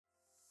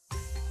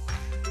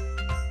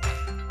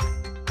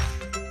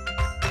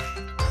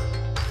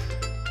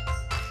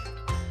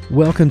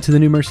Welcome to the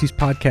New Mercies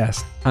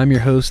Podcast. I'm your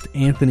host,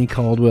 Anthony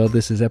Caldwell.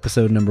 This is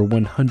episode number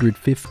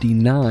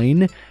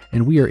 159,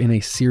 and we are in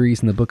a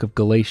series in the book of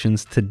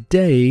Galatians.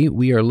 Today,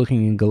 we are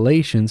looking in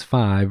Galatians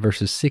 5,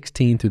 verses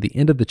 16 through the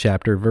end of the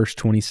chapter, verse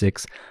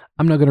 26.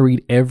 I'm not going to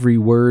read every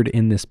word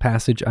in this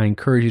passage. I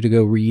encourage you to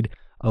go read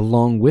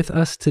along with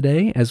us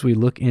today as we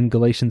look in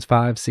Galatians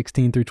 5,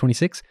 16 through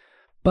 26.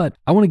 But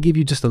I want to give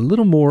you just a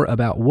little more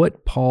about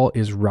what Paul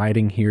is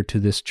writing here to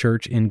this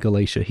church in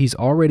Galatia. He's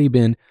already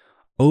been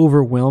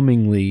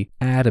overwhelmingly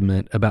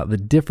adamant about the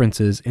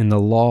differences in the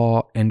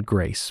law and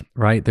grace,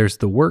 right? There's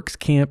the works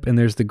camp and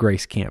there's the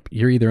grace camp.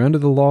 You're either under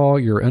the law,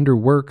 you're under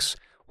works,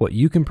 what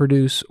you can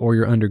produce, or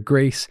you're under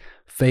grace,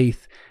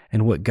 faith,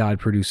 and what God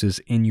produces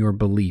in your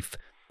belief.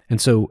 And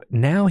so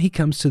now he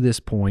comes to this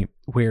point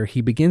where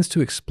he begins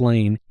to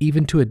explain,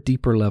 even to a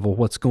deeper level,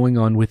 what's going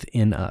on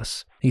within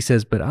us. He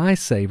says, "But I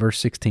say," verse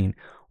 16,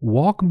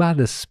 "walk by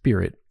the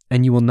Spirit,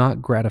 and you will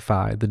not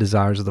gratify the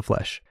desires of the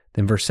flesh."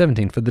 Then verse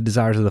 17, "For the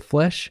desires of the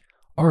flesh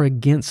are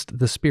against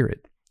the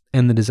Spirit,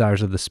 and the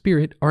desires of the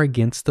Spirit are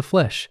against the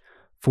flesh,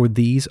 for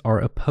these are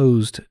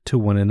opposed to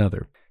one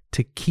another,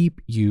 to keep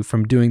you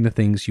from doing the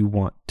things you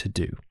want to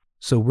do."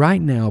 So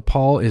right now,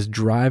 Paul is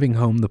driving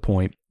home the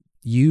point,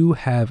 you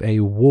have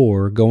a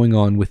war going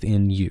on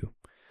within you.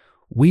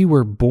 We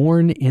were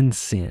born in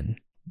sin,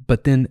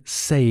 but then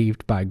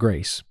saved by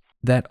grace.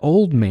 That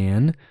old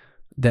man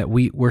that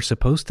we were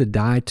supposed to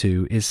die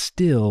to is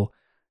still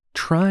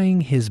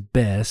trying his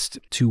best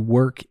to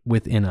work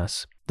within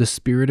us. The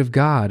Spirit of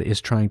God is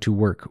trying to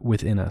work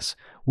within us.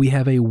 We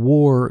have a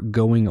war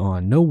going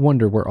on. No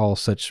wonder we're all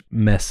such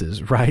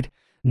messes, right?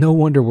 No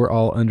wonder we're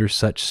all under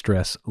such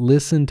stress.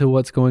 Listen to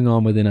what's going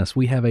on within us.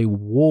 We have a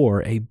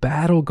war, a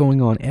battle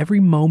going on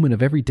every moment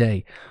of every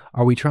day.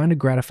 Are we trying to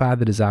gratify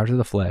the desires of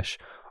the flesh?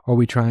 Or are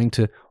we trying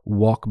to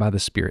walk by the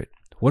Spirit?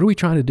 What are we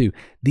trying to do?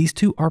 These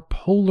two are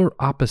polar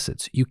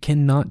opposites. You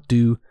cannot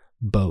do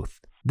both.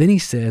 Then he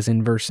says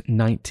in verse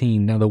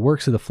 19, "Now the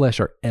works of the flesh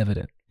are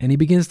evident." And he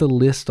begins to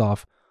list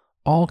off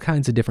all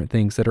kinds of different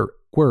things that are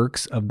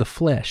works of the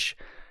flesh: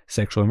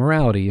 sexual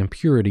immorality,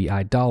 impurity,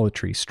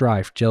 idolatry,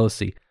 strife,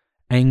 jealousy,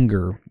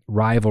 anger,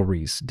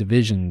 rivalries,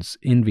 divisions,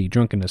 envy,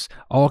 drunkenness,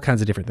 all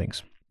kinds of different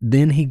things.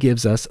 Then he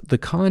gives us the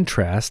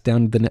contrast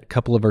down the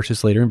couple of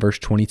verses later in verse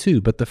 22.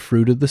 "But the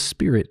fruit of the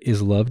Spirit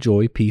is love,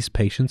 joy, peace,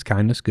 patience,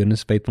 kindness,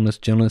 goodness, faithfulness,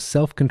 gentleness,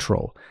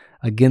 self-control.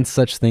 Against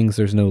such things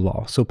there's no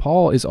law." So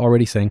Paul is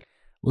already saying,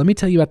 let me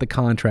tell you about the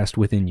contrast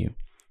within you.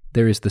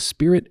 There is the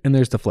Spirit and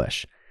there's the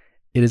flesh.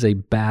 It is a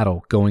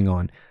battle going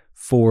on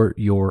for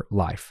your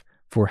life,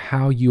 for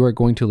how you are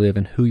going to live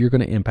and who you're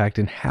going to impact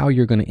and how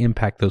you're going to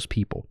impact those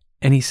people.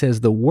 And he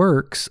says the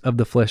works of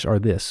the flesh are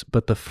this,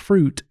 but the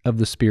fruit of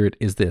the Spirit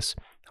is this.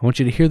 I want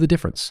you to hear the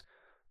difference.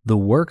 The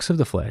works of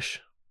the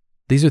flesh,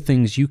 these are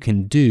things you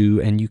can do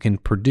and you can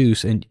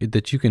produce and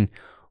that you can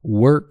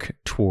work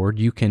toward,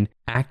 you can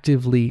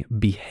actively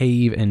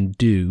behave and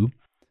do.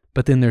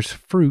 But then there's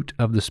fruit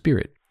of the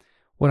Spirit.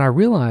 What I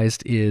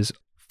realized is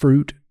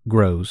fruit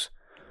grows.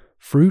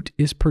 Fruit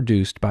is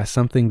produced by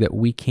something that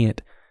we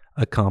can't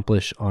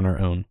accomplish on our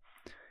own.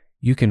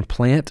 You can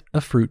plant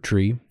a fruit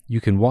tree, you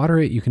can water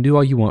it, you can do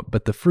all you want,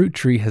 but the fruit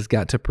tree has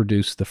got to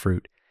produce the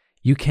fruit.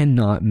 You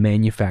cannot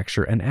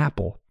manufacture an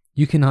apple.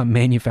 You cannot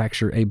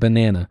manufacture a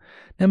banana.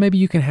 Now, maybe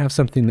you can have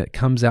something that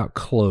comes out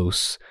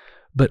close,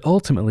 but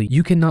ultimately,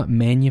 you cannot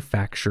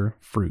manufacture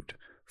fruit.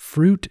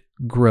 Fruit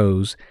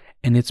grows,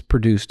 and it's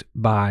produced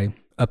by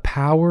a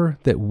power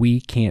that we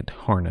can't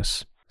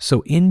harness.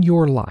 So in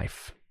your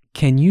life,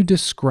 can you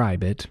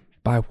describe it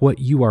by what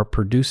you are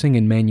producing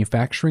and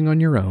manufacturing on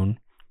your own,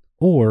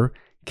 or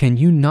can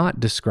you not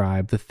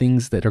describe the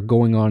things that are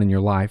going on in your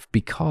life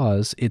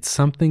because it's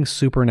something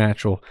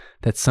supernatural,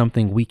 that's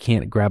something we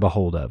can't grab a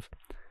hold of?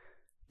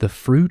 The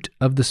fruit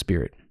of the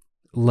Spirit,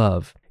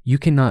 love. You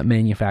cannot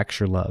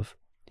manufacture love.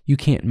 You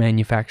can't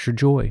manufacture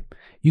joy.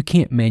 You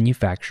can't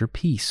manufacture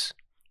peace.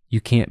 You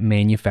can't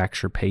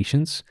manufacture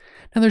patience.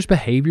 Now, there's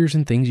behaviors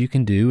and things you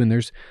can do, and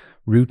there's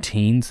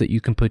routines that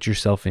you can put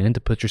yourself in to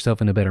put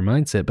yourself in a better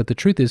mindset. But the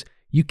truth is,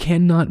 you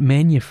cannot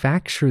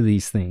manufacture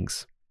these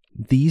things.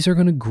 These are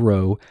going to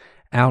grow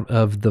out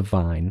of the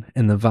vine,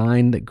 and the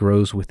vine that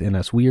grows within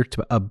us. We are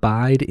to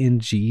abide in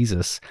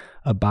Jesus,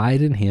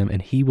 abide in Him,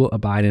 and He will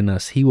abide in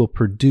us. He will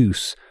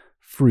produce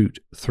fruit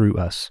through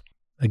us.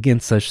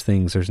 Against such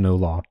things, there's no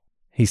law.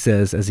 He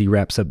says, as he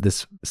wraps up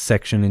this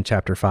section in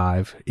chapter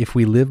 5, "If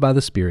we live by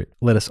the Spirit,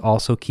 let us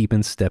also keep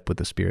in step with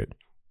the Spirit.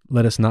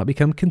 Let us not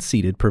become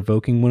conceited,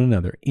 provoking one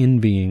another,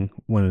 envying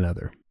one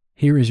another."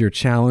 Here is your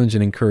challenge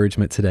and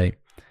encouragement today.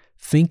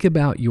 Think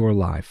about your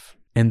life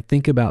and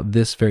think about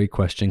this very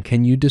question.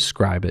 Can you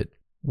describe it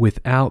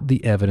without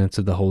the evidence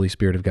of the Holy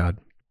Spirit of God?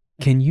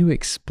 Can you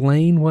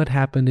explain what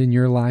happened in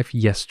your life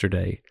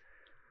yesterday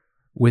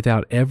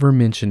without ever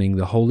mentioning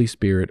the Holy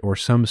Spirit or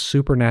some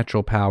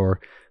supernatural power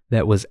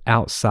that was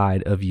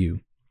outside of you?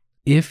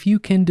 If you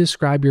can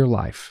describe your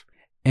life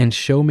and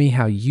show me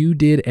how you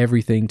did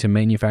everything to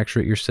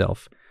manufacture it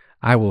yourself,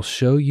 I will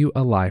show you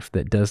a life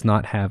that does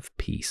not have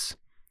peace,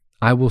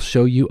 I will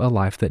show you a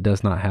life that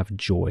does not have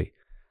joy.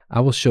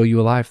 I will show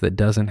you a life that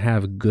doesn't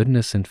have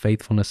goodness and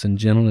faithfulness and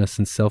gentleness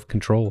and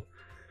self-control,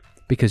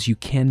 because you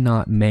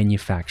cannot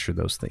manufacture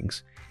those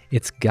things.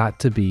 It's got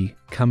to be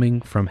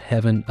coming from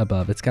heaven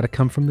above. It's got to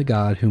come from the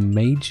God who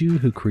made you,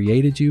 who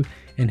created you,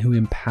 and who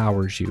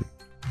empowers you.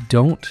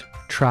 Don't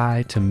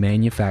try to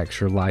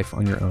manufacture life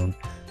on your own.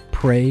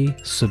 Pray,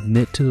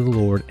 submit to the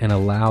Lord, and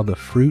allow the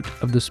fruit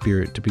of the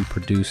Spirit to be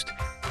produced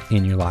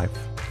in your life.